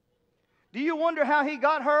 Do you wonder how he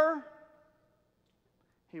got her?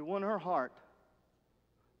 He won her heart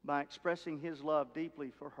by expressing his love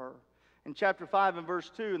deeply for her. In chapter 5 and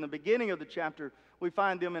verse 2, in the beginning of the chapter, we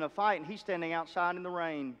find them in a fight, and he's standing outside in the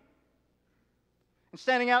rain. And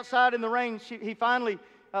standing outside in the rain, he finally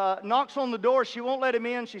knocks on the door. She won't let him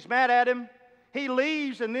in. She's mad at him. He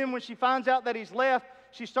leaves, and then when she finds out that he's left,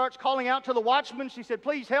 she starts calling out to the watchman. She said,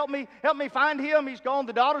 please help me find him. He's gone.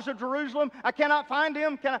 The daughters of Jerusalem, I cannot find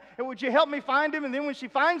him. Would you help me find him? And then when she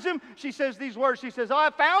finds him, she says these words. She says, oh,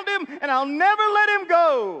 I found him, and I'll never let him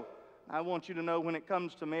go. I want you to know, when it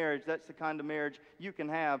comes to marriage, that's the kind of marriage you can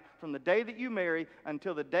have. From the day that you marry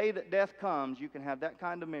until the day that death comes, you can have that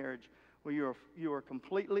kind of marriage where you are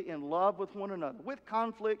completely in love with one another, with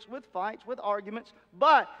conflicts, with fights, with arguments,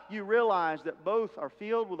 but you realize that both are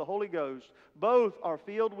filled with the Holy Ghost, both are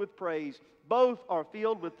filled with praise, both are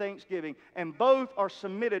filled with thanksgiving, and both are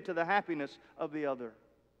submitted to the happiness of the other.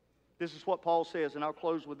 This is what Paul says, and I'll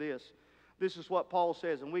close with this. This is what Paul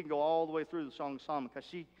says, and we can go all the way through the Song of Solomon, because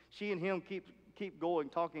she and him keep going,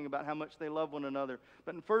 talking about how much they love one another.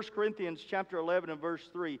 But in 1 Corinthians chapter 11 and verse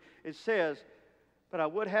 3, it says, but I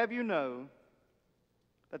would have you know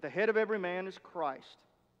that the head of every man is Christ.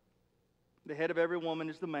 The head of every woman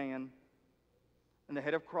is the man, and the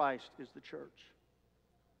head of Christ is the church.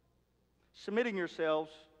 Submitting yourselves,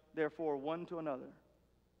 therefore, one to another.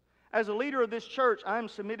 As a leader of this church, I am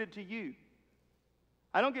submitted to you.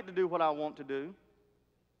 I don't get to do what I want to do.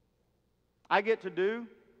 I get to do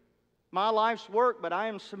my life's work, but I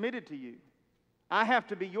am submitted to you. I have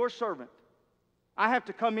to be your servant. I have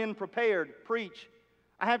to come in prepared, preach.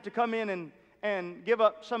 I have to come in and give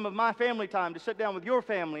up some of my family time to sit down with your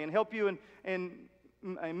family and help you in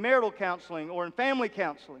marital counseling or in family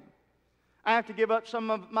counseling. I have to give up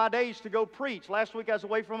some of my days to go preach. Last week I was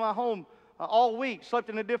away from my home all week, slept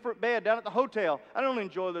in a different bed down at the hotel. I don't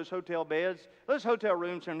enjoy those hotel beds. Those hotel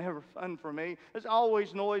rooms are never fun for me. There's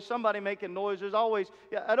always noise, somebody making noise. There's always,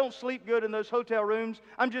 I don't sleep good in those hotel rooms.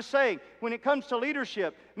 I'm just saying, when it comes to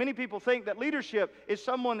leadership, many people think that leadership is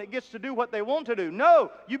someone that gets to do what they want to do.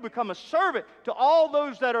 No, you become a servant to all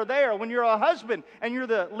those that are there. When you're a husband and you're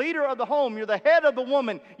the leader of the home, you're the head of the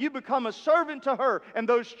woman, you become a servant to her and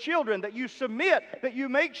those children, that you submit, that you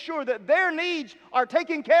make sure that their needs are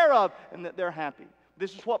taken care of and that they're happy.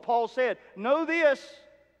 This is what Paul said. Know this,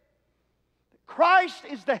 Christ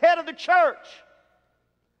is the head of the church,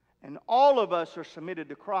 and all of us are submitted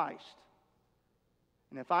to Christ.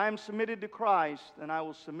 And if I am submitted to Christ, then I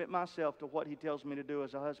will submit myself to what He tells me to do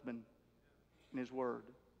as a husband in His Word.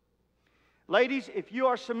 Ladies, if you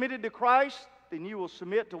are submitted to Christ, then you will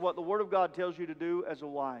submit to what the Word of God tells you to do as a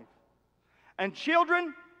wife. And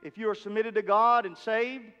children, if you are submitted to God and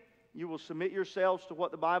saved, you will submit yourselves to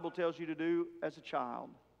what the Bible tells you to do as a child.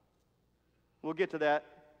 We'll get to that.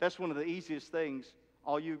 That's one of the easiest things.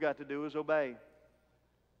 All you've got to do is obey.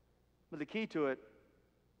 But the key to it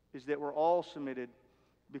is that we're all submitted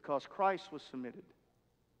because Christ was submitted.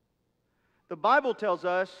 The Bible tells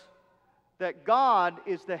us that God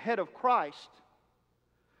is the head of Christ,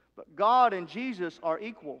 but God and Jesus are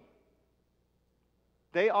equal.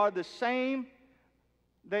 They are the same.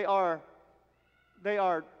 They are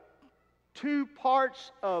two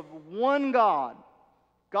parts of one God.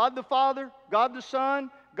 God the Father, God the Son,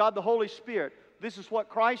 God the Holy Spirit. This is what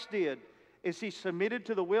Christ did, is He submitted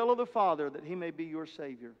to the will of the Father that He may be your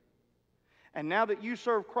Savior. And now that you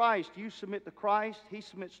serve Christ, you submit to Christ, He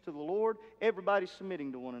submits to the Lord. Everybody's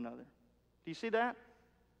submitting to one another. Do you see that?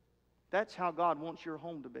 That's how God wants your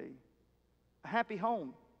home to be. A happy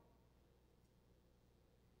home.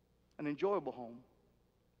 An enjoyable home.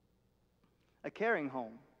 A caring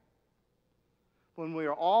home. When we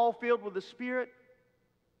are all filled with the Spirit,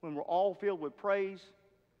 when we're all filled with praise,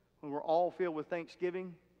 when we're all filled with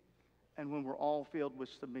thanksgiving, and when we're all filled with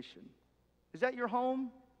submission. Is that your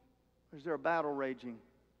home? Or is there a battle raging?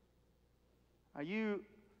 Are you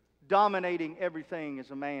dominating everything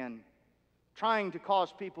as a man, trying to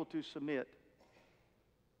cause people to submit?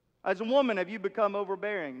 As a woman, have you become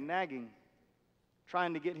overbearing, nagging,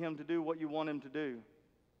 trying to get him to do what you want him to do?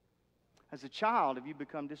 As a child, have you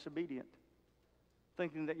become disobedient,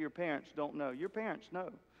 thinking that your parents don't know? Your parents know.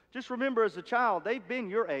 Just remember, as a child, they've been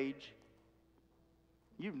your age.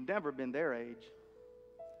 You've never been their age.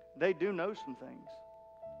 They do know some things.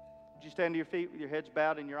 Would you stand to your feet with your heads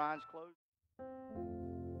bowed and your eyes closed?